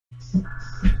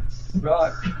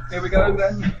Right, here we go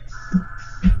then.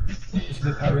 This is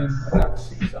a poem about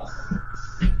seaside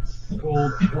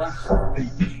called Glass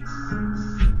Beach.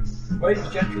 Waves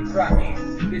gently crash,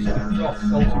 distant froths,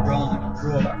 salty brine,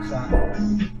 drawback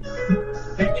sound.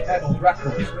 Beach pebbles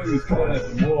rattle, smooth,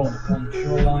 curved and worn upon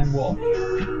shoreline wash.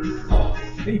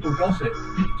 People gossip,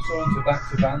 saunter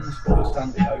back to vans full of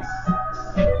sandy hope.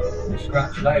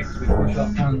 Scratch legs with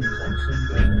brush-off hands on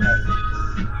sunburn head.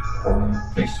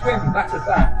 Fish swim batter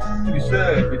fat to be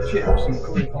served with chips and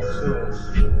curry pot sauce.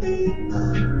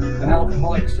 An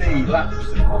alcoholic sea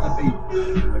laps upon a beach,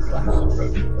 a glass of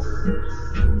rose.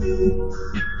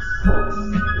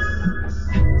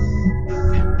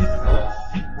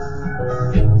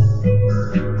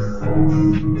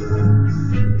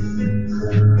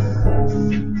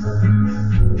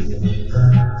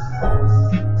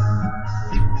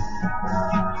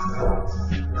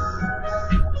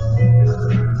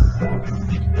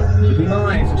 The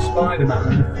demise of Spiderman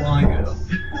and the Flygirl.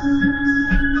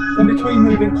 From between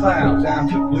moving clouds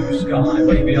out of blue sky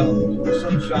way beyond, the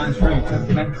sun shines through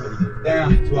temperamentally down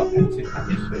to our pensive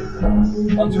atmosphere,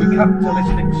 onto a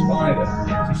capitalistic spider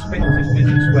as he spins his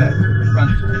business web from the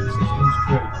branches of the system's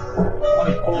tree, on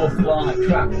a poor fly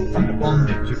trapped in the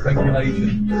bondage of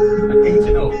regulations and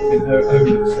eaten up in her own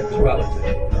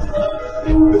sexuality.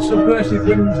 But subversive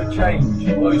winds of change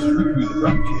blows through the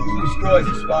branches, destroys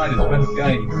the spider's web of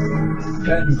game.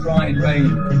 Then crying rain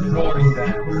comes roaring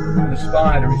down, and the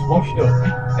spider is washed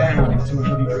up, down into a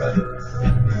muddy drain.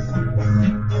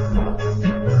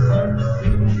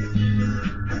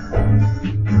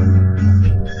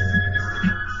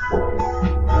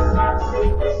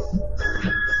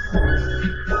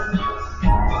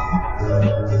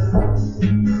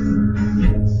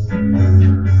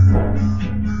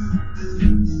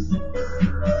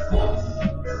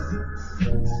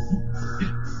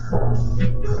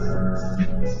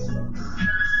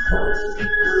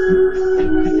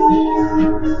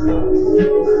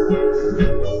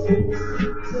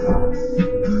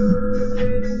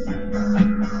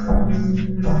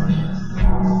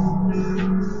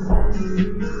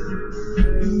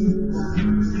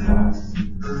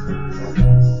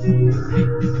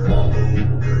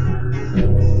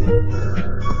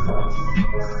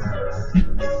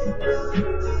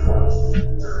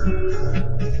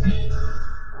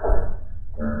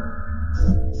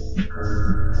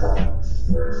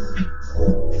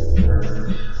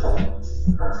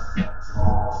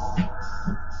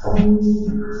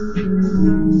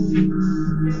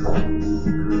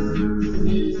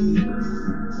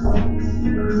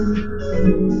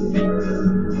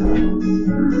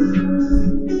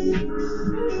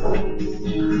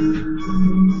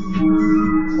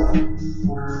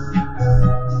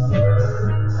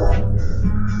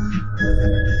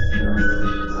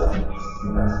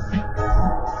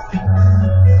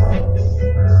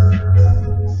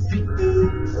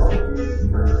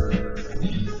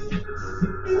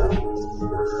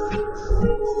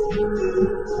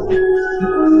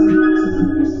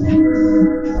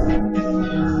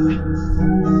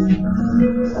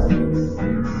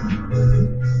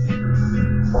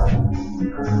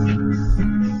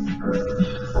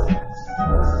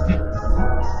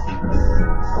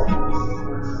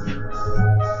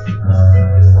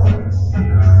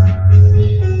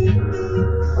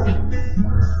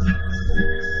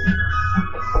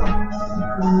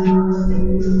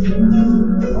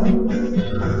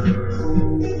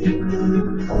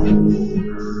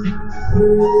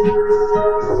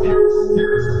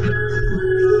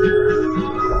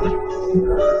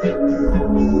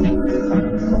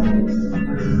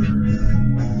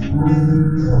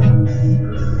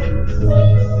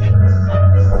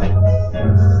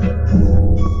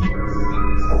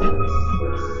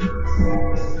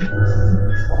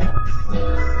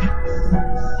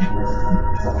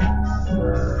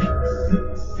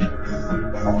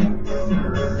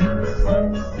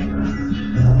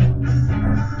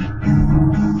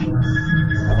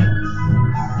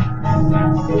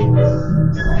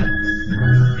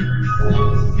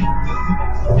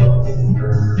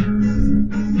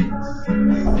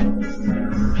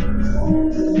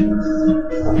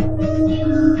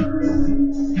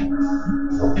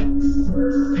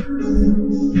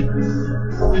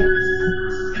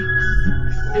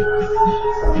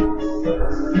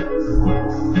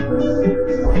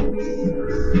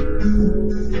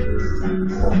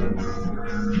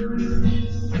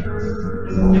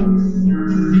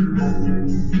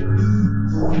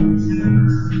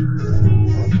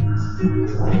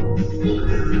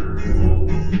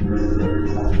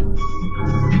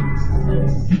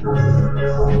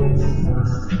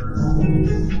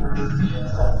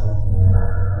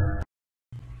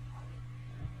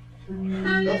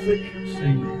 Gothic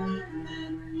scene.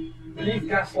 Beneath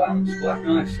gas lamps, black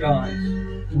night skies,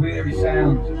 to weary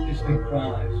sounds of distant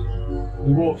cries.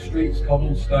 We walk streets,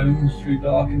 cobbled stones, through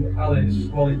darkened alleys,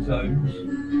 squalid zones.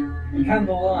 In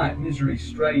candlelight, misery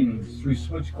strains through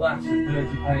smudged glass and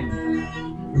dirty panes,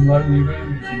 from lonely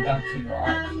rooms in dancing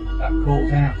light that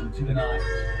calls out into the night.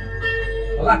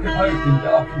 A lack of hope in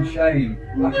darkened shame,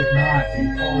 lack of night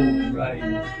in cold and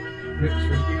rain, drips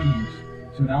from ease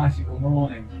to an icicle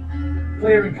morning.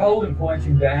 Clear and cold and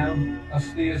pointing down,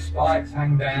 austere spikes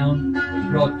hang down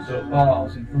as rods or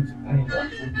bars in front of pane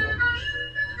glass windows.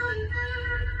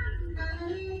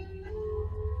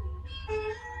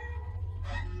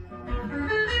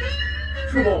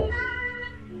 Trouble.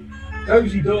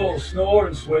 Dozy doors snore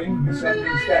and swing,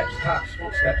 ascending steps, taps,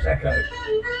 footsteps echo.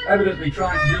 Evidently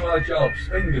trying to do our jobs,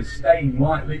 fingers stain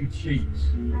white-leaved sheets.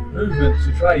 Movements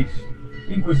are traced.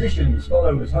 Inquisitions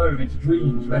follow us home into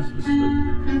dreams restlessly.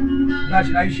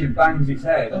 Imagination bangs its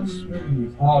head on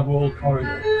smooth, hard-walled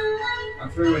corridors,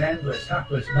 and through an endless,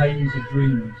 hapless maze of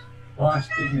dreams, life's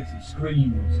dignity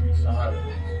screams in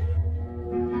silence.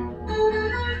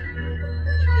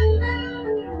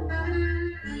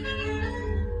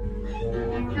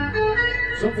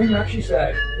 Something that she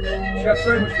said. She had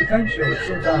so much potential that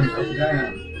sometimes got her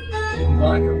down. She didn't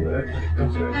like her work, but it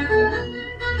got her into.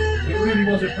 It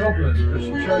really was a problem, but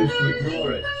she chose to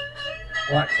ignore it.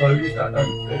 Like clothes that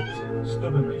don't fit,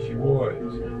 stubbornly she wore it.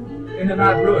 In a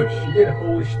mad rush, she did a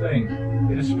foolish thing.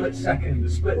 In a split second, a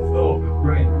split thought would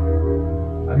bring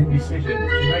an indecision.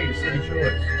 She made a silly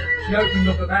choice. She opened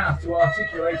up her mouth to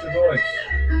articulate a voice.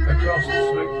 Across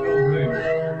the smoke-filled room,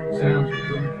 sounds were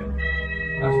drunken.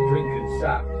 As the drinkers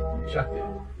sat and chatted,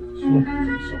 slumped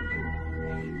and sunken.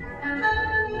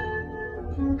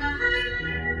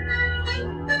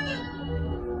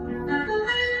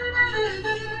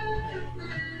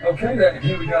 Okay then,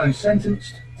 here we go.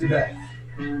 Sentenced to death.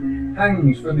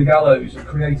 Hangs from the gallows of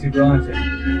creative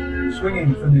writing.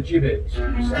 Swinging from the gibbet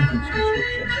of sentence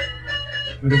construction.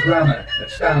 With a grammar that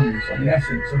stands on the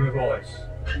essence of her voice.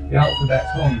 The alphabet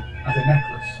hung as a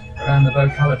necklace around the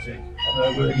vocality of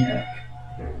her wordy neck.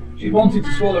 She wanted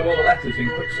to swallow all the letters in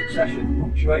quick succession,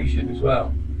 punctuation as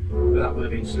well, but that would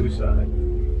have been suicide.